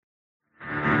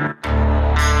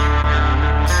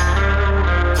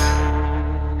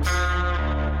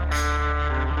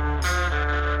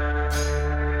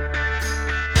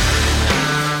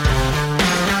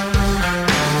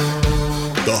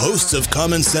hosts of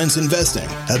Common Sense Investing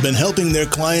have been helping their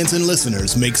clients and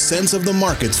listeners make sense of the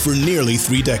markets for nearly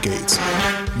 3 decades.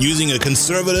 Using a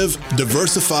conservative,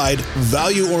 diversified,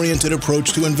 value-oriented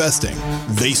approach to investing,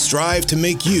 they strive to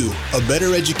make you a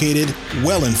better educated,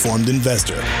 well-informed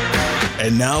investor.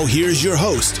 And now here's your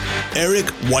host, Eric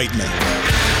Whiteman.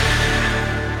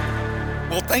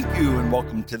 Well, thank you and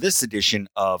welcome to this edition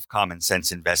of Common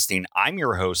Sense Investing. I'm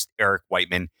your host, Eric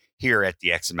Whiteman, here at the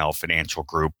XML Financial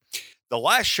Group. The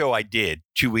last show I did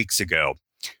 2 weeks ago,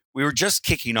 we were just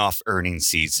kicking off earnings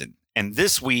season. And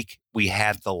this week, we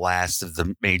have the last of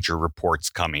the major reports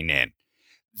coming in.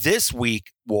 This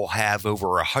week, we'll have over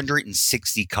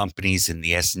 160 companies in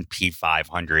the S&P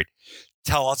 500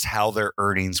 tell us how their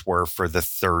earnings were for the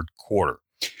third quarter.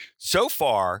 So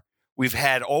far, we've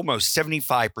had almost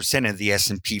 75% of the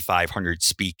S&P 500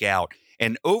 speak out.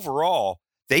 And overall,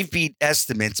 they've beat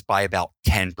estimates by about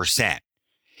 10%.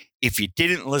 If you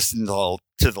didn't listen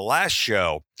to the last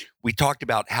show, we talked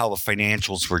about how the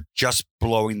financials were just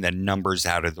blowing the numbers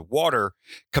out of the water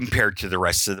compared to the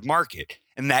rest of the market,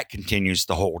 and that continues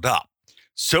to hold up.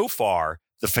 So far,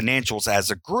 the financials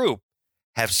as a group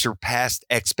have surpassed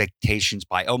expectations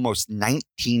by almost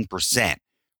 19%,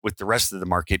 with the rest of the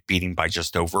market beating by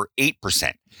just over 8%.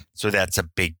 So that's a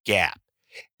big gap.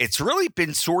 It's really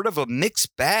been sort of a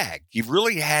mixed bag. You've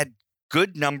really had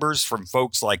good numbers from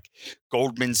folks like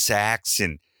Goldman Sachs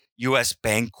and US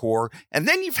Bancorp. And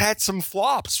then you've had some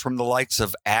flops from the likes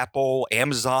of Apple,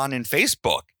 Amazon, and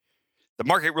Facebook. The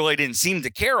market really didn't seem to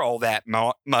care all that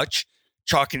much,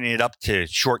 chalking it up to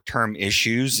short-term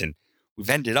issues. And we've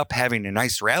ended up having a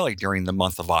nice rally during the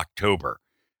month of October.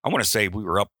 I want to say we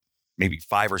were up maybe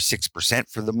 5 or 6%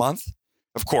 for the month.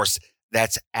 Of course,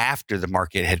 that's after the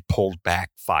market had pulled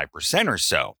back 5% or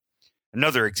so.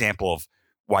 Another example of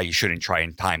why you shouldn't try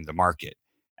and time the market.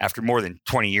 After more than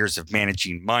 20 years of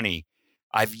managing money,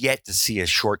 I've yet to see a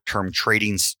short-term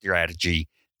trading strategy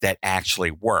that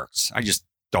actually works. I just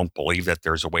don't believe that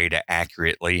there's a way to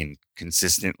accurately and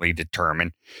consistently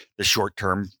determine the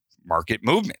short-term market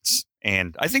movements.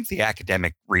 And I think the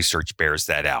academic research bears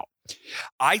that out.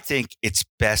 I think it's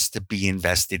best to be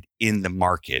invested in the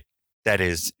market, that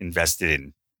is, invested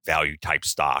in value-type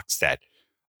stocks that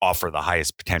offer the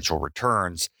highest potential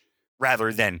returns,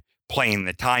 rather than playing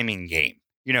the timing game.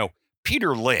 You know,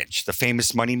 Peter Lynch, the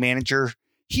famous money manager,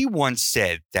 he once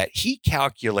said that he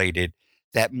calculated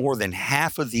that more than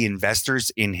half of the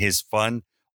investors in his fund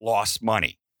lost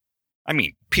money. I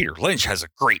mean, Peter Lynch has a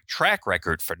great track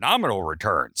record, phenomenal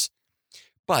returns.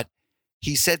 But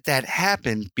he said that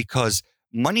happened because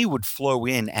money would flow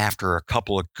in after a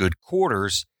couple of good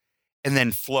quarters and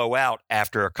then flow out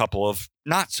after a couple of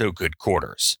not so good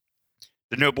quarters.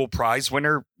 The Nobel Prize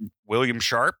winner, William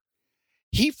Sharpe,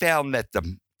 he found that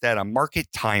a market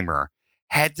timer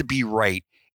had to be right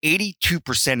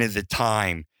 82% of the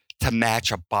time to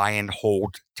match a buy and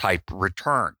hold type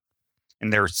return.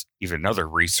 And there's even other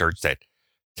research that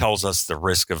tells us the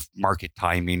risk of market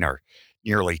timing are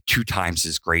nearly 2 times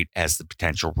as great as the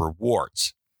potential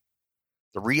rewards.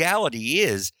 The reality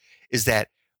is that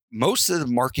most of the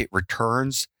market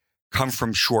returns come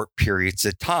from short periods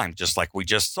of time, just like we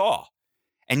just saw.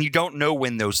 And you don't know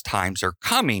when those times are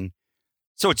coming.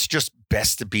 So it's just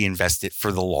best to be invested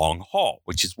for the long haul,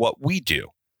 which is what we do.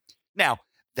 Now,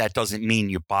 that doesn't mean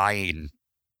you buy and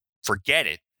forget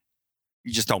it.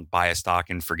 You just don't buy a stock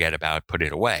and forget about it, put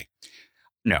it away.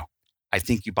 No, I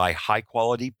think you buy high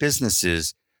quality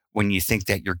businesses when you think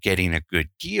that you're getting a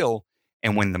good deal.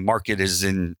 And when the market is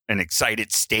in an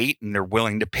excited state and they're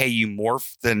willing to pay you more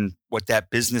than what that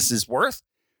business is worth,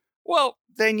 well,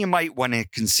 then you might want to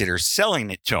consider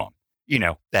selling it to them. You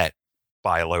know, that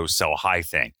buy low, sell high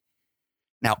thing.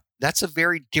 Now, that's a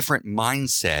very different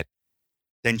mindset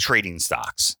than trading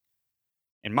stocks.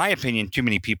 In my opinion, too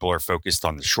many people are focused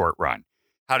on the short run.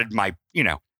 How did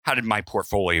my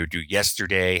portfolio do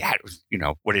yesterday?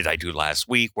 What did I do last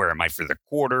week? Where am I for the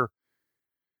quarter?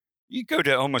 You go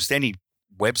to almost any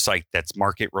website that's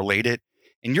market related,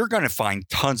 and you're going to find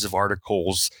tons of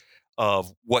articles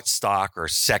of what stock or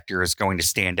sector is going to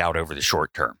stand out over the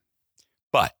short term.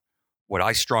 But what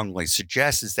I strongly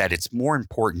suggest is that it's more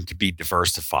important to be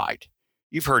diversified.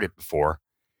 You've heard it before.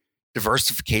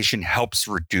 Diversification helps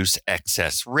reduce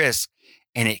excess risk,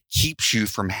 and it keeps you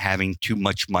from having too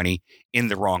much money in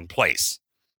the wrong place.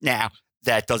 Now,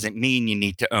 that doesn't mean you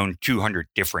need to own 200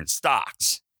 different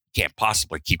stocks. You can't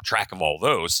possibly keep track of all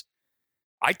those.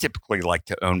 I typically like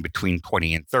to own between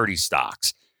 20 and 30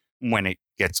 stocks. When it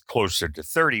gets closer to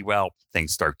 30, well,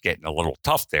 things start getting a little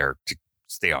tough there to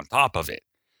stay on top of it.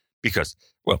 Because,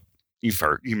 well,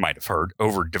 you might have heard,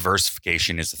 over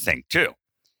diversification is a thing too.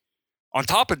 On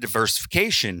top of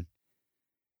diversification,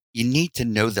 you need to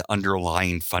know the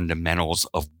underlying fundamentals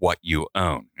of what you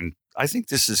own. And I think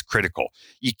this is critical.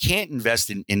 You can't invest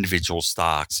in individual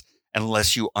stocks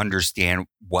unless you understand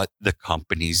what the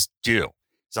companies do.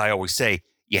 As I always say,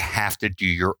 you have to do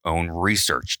your own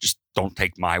research. Just don't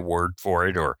take my word for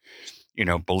it or,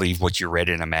 believe what you read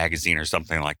in a magazine or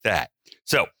something like that.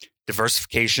 So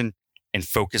diversification and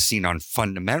focusing on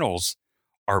fundamentals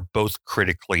are both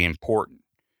critically important,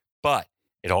 but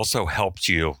it also helps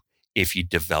you if you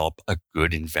develop a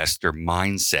good investor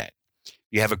mindset.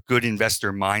 You have a good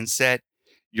investor mindset,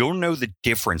 you'll know the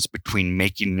difference between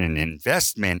making an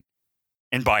investment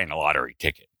and buying a lottery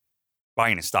ticket.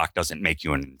 Buying a stock doesn't make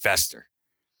you an investor.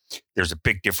 There's a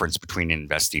big difference between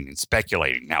investing and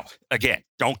speculating. Now, again,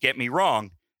 don't get me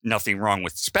wrong, nothing wrong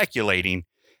with speculating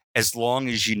as long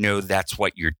as you know that's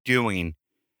what you're doing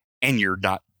and you're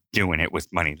not doing it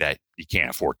with money that you can't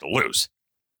afford to lose.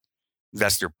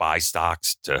 Investor buy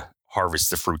stocks to harvest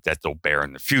the fruit that they'll bear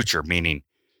in the future, meaning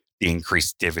the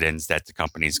increased dividends that the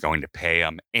company is going to pay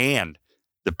them and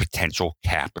the potential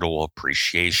capital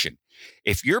appreciation.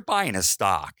 If you're buying a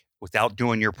stock without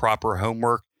doing your proper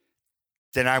homework,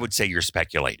 then I would say you're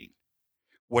speculating.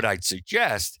 What I'd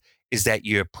suggest is that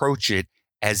you approach it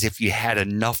as if you had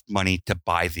enough money to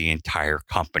buy the entire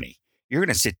company. You're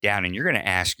going to sit down and you're going to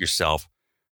ask yourself,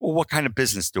 well, what kind of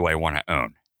business do I want to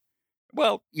own?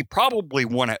 Well, you probably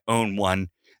want to own one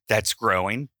that's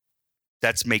growing,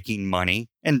 that's making money,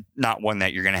 and not one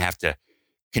that you're going to have to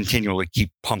continually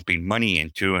keep pumping money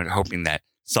into and hoping that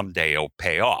someday it'll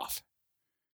pay off.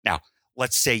 Now,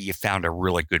 let's say you found a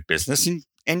really good business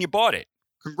and you bought it.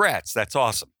 Congrats, that's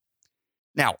awesome.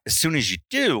 Now, as soon as you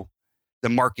do, the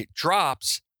market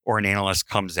drops or an analyst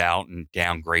comes out and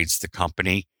downgrades the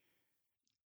company.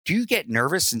 Do you get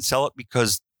nervous and sell it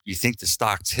because you think the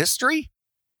stock's history?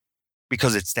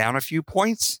 Because it's down a few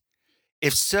points?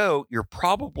 If so, you're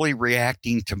probably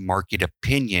reacting to market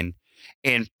opinion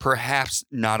and perhaps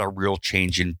not a real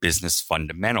change in business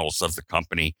fundamentals of the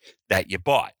company that you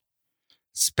bought.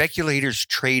 Speculators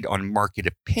trade on market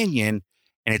opinion,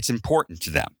 and it's important to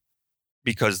them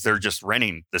because they're just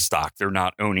renting the stock. They're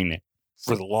not owning it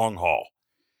for the long haul.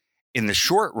 In the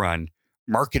short run,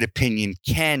 market opinion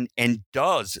can and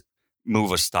does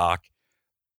move a stock,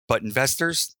 but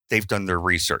investors, they've done their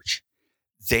research.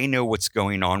 They know what's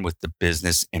going on with the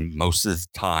business, and most of the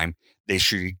time, they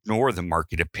should ignore the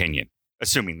market opinion,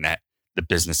 assuming that the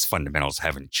business fundamentals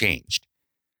haven't changed.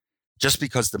 Just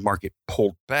because the market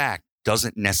pulled back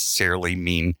doesn't necessarily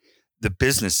mean the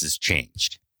business has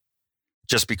changed.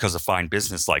 Just because a fine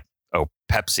business like,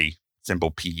 Pepsi, symbol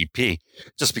PEP,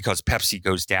 just because Pepsi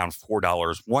goes down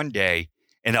 $4 one day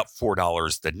and up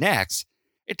 $4 the next,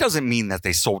 it doesn't mean that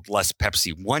they sold less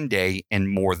Pepsi one day and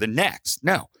more the next.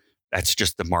 No, that's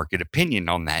just the market opinion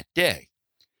on that day.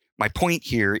 My point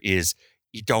here is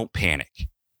you don't panic.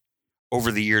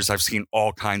 Over the years, I've seen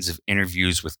all kinds of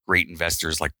interviews with great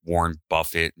investors like Warren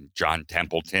Buffett and John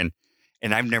Templeton,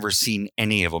 and I've never seen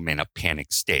any of them in a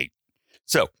panic state.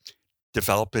 So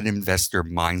develop an investor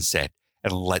mindset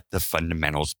and let the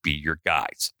fundamentals be your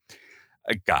guide.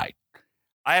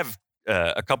 I have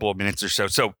a couple of minutes or so.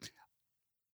 So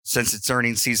since it's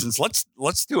earnings seasons,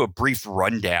 let's do a brief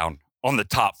rundown on the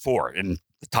top four, and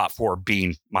the top four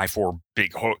being my four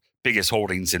biggest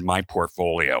holdings in my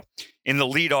portfolio. In the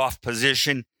leadoff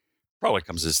position, probably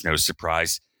comes as no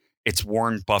surprise, it's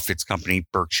Warren Buffett's company,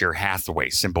 Berkshire Hathaway,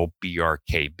 symbol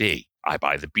BRKB. I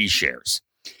buy the B shares.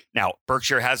 Now,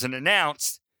 Berkshire hasn't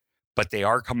announced, but they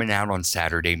are coming out on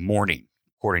Saturday morning.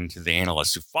 According to the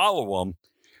analysts who follow them,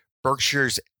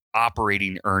 Berkshire's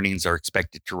operating earnings are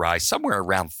expected to rise somewhere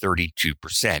around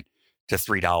 32% to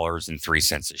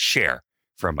 $3.03 a share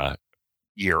from a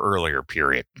year earlier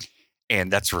period.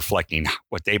 And that's reflecting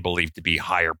what they believe to be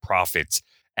higher profits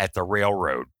at the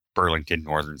railroad, Burlington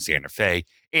Northern Santa Fe,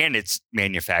 and its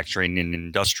manufacturing and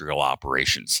industrial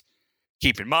operations.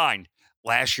 Keep in mind,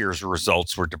 last year's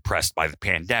results were depressed by the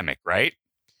pandemic, right?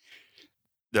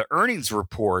 The earnings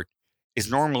report is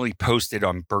normally posted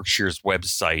on Berkshire's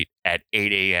website at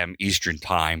 8 a.m. Eastern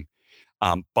Time.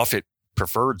 Buffett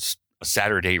prefers a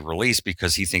Saturday release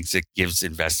because he thinks it gives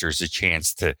investors a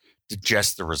chance to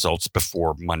digest the results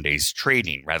before Monday's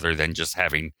trading rather than just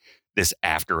having this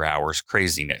after hours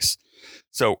craziness.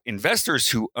 So investors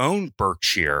who own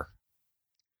Berkshire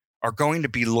are going to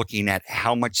be looking at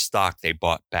how much stock they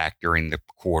bought back during the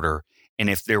quarter and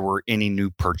if there were any new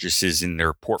purchases in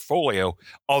their portfolio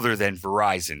other than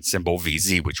Verizon, symbol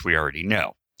VZ, which we already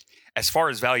know. As far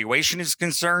as valuation is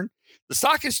concerned, the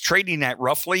stock is trading at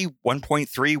roughly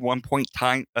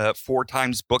 1.4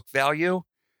 times book value,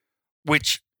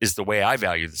 which is the way I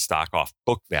value the stock, off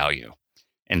book value.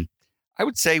 And I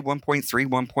would say 1.3,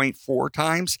 1.4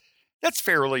 times. That's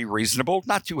fairly reasonable.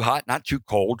 Not too hot, not too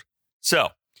cold. So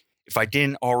if I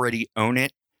didn't already own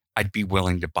it, I'd be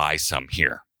willing to buy some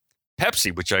here.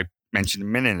 Pepsi, which I mentioned a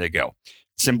minute ago,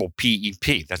 symbol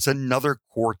PEP. That's another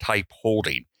core type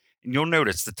holding. And you'll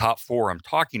notice the top four I'm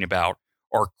talking about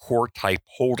are core type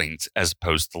holdings as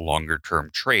opposed to longer term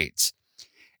trades.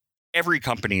 Every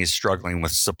company is struggling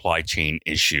with supply chain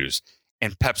issues,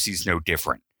 and Pepsi's no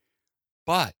different.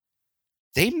 But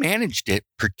they managed it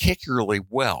particularly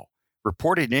well.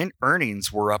 Reported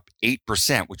earnings were up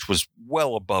 8%, which was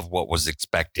well above what was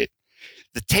expected.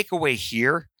 The takeaway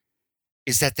here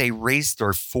is that they raised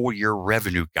their full year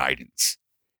revenue guidance,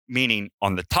 meaning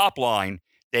on the top line,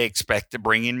 they expect to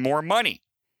bring in more money,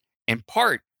 in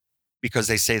part because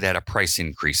they say that a price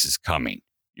increase is coming.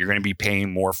 You're going to be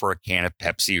paying more for a can of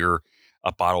Pepsi or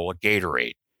a bottle of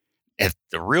Gatorade. And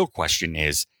the real question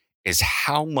is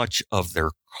how much of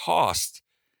their cost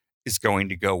is going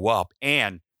to go up,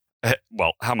 and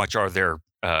how much are their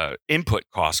input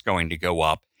costs going to go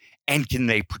up, and can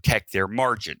they protect their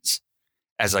margins?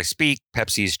 As I speak,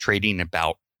 Pepsi is trading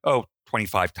about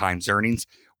 25 times earnings,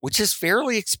 which is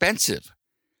fairly expensive.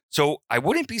 So I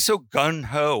wouldn't be so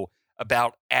gung-ho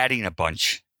about adding a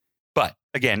bunch. But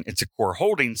again, it's a core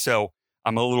holding, so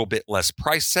I'm a little bit less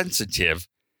price sensitive,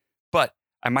 but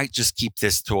I might just keep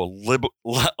this to a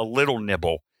little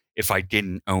nibble if I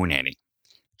didn't own any.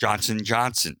 Johnson &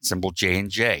 Johnson, symbol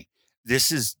J&J.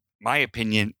 This is, my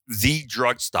opinion, the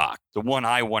drug stock, the one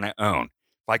I want to own.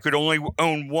 If I could only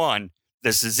own one,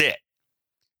 this is it.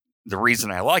 The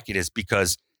reason I like it is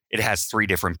because it has three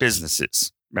different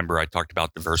businesses. Remember, I talked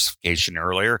about diversification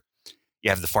earlier.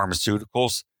 You have the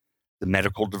pharmaceuticals, the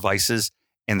medical devices,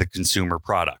 and the consumer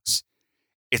products.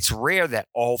 It's rare that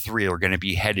all three are going to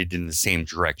be headed in the same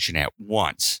direction at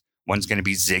once. One's going to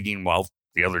be zigging while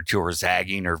the other two are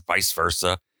zagging, or vice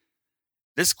versa.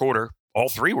 This quarter, all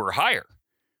three were higher.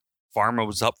 Pharma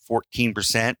was up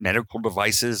 14%, medical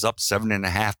devices up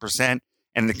 7.5%,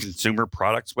 and the consumer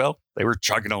products, they were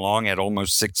chugging along at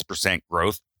almost 6%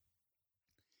 growth.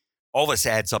 All this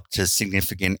added up to a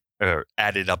significant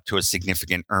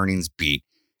earnings beat,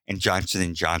 and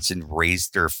Johnson & Johnson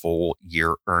raised their full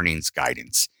year earnings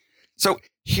guidance. So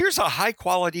here's a high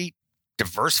quality,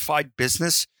 diversified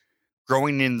business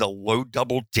growing in the low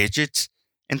double digits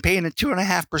and paying a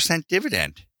 2.5%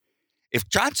 dividend. If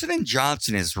Johnson &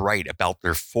 Johnson is right about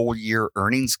their full year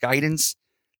earnings guidance,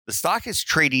 the stock is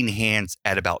trading hands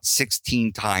at about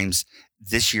 16 times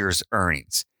this year's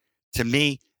earnings. To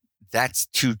me, that's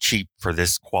too cheap for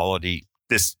this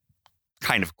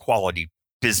kind of quality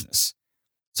business.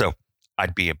 So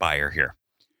I'd be a buyer here.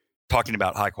 Talking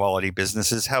about high quality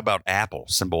businesses, how about Apple,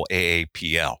 symbol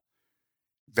AAPL?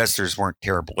 Investors weren't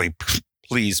terribly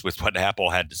pleased with what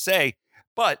Apple had to say,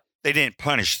 but they didn't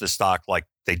punish the stock like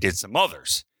they did some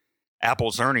others.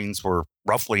 Apple's earnings were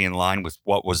roughly in line with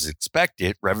what was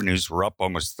expected. Revenues were up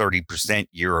almost 30%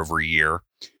 year over year.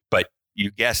 But you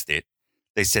guessed it,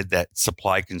 they said that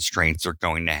supply constraints are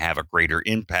going to have a greater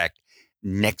impact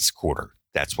next quarter.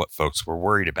 That's what folks were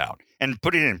worried about. And to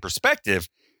put it in perspective,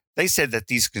 they said that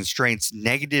these constraints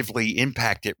negatively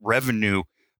impacted revenue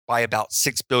by about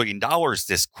 $6 billion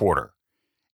this quarter.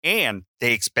 And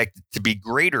they expect it to be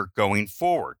greater going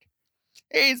forward.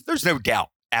 Hey, there's no doubt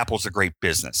Apple's a great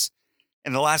business.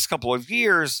 In the last couple of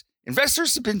years,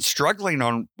 investors have been struggling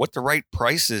on what the right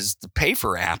price is to pay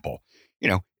for Apple.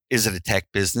 Is it a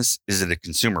tech business? Is it a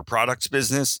consumer products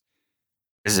business?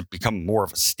 Has it become more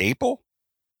of a staple?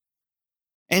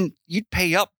 And you'd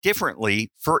pay up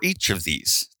differently for each of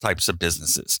these types of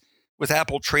businesses. With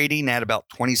Apple trading at about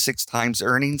 26 times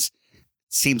earnings, it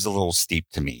seems a little steep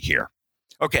to me here.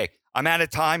 Okay, I'm out of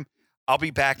time. I'll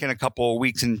be back in a couple of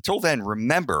weeks. And until then,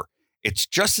 remember, it's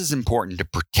just as important to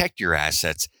protect your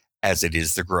assets as it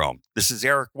is to grow them. This is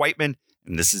Eric Whiteman,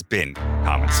 and this has been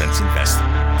Common Sense Investing.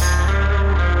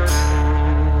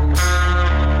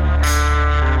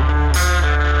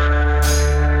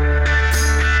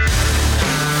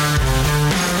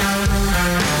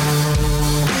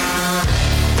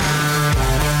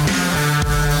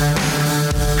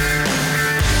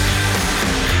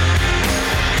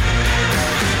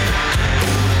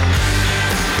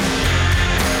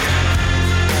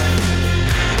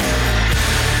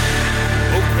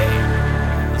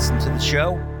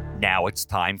 Show. Now it's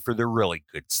time for the really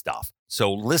good stuff.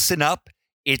 So listen up.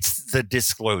 It's the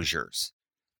disclosures.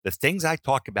 The things I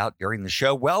talk about during the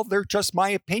show, they're just my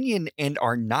opinion and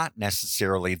are not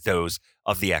necessarily those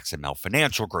of the XML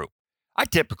Financial Group. I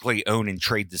typically own and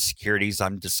trade the securities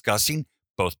I'm discussing,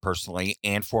 both personally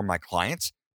and for my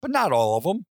clients, but not all of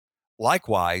them.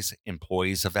 Likewise,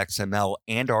 employees of XML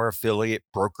and our affiliate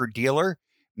broker-dealer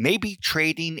may be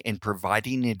trading and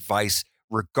providing advice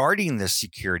regarding the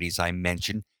securities I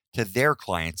mentioned to their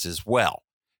clients as well.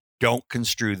 Don't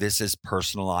construe this as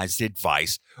personalized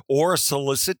advice or a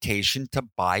solicitation to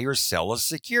buy or sell a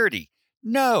security.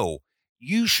 No,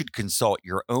 you should consult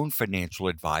your own financial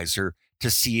advisor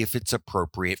to see if it's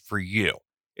appropriate for you.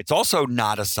 It's also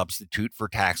not a substitute for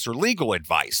tax or legal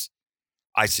advice.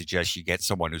 I suggest you get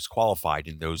someone who's qualified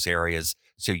in those areas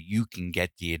so you can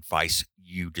get the advice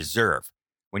you deserve.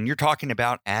 When you're talking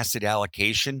about asset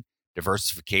allocation,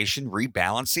 diversification,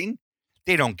 rebalancing,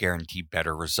 they don't guarantee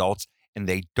better results and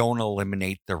they don't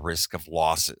eliminate the risk of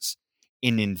losses.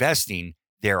 In investing,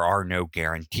 there are no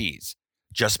guarantees.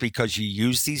 Just because you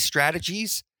use these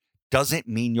strategies doesn't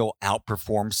mean you'll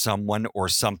outperform someone or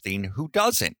something who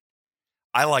doesn't.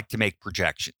 I like to make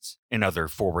projections and other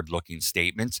forward-looking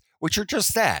statements, which are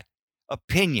just that,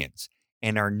 opinions,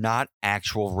 and are not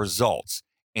actual results,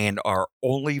 and are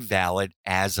only valid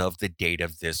as of the date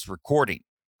of this recording.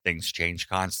 Things change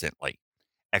constantly.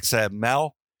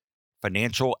 XML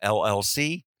Financial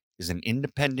LLC is an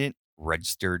independent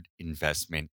registered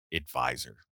investment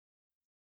advisor.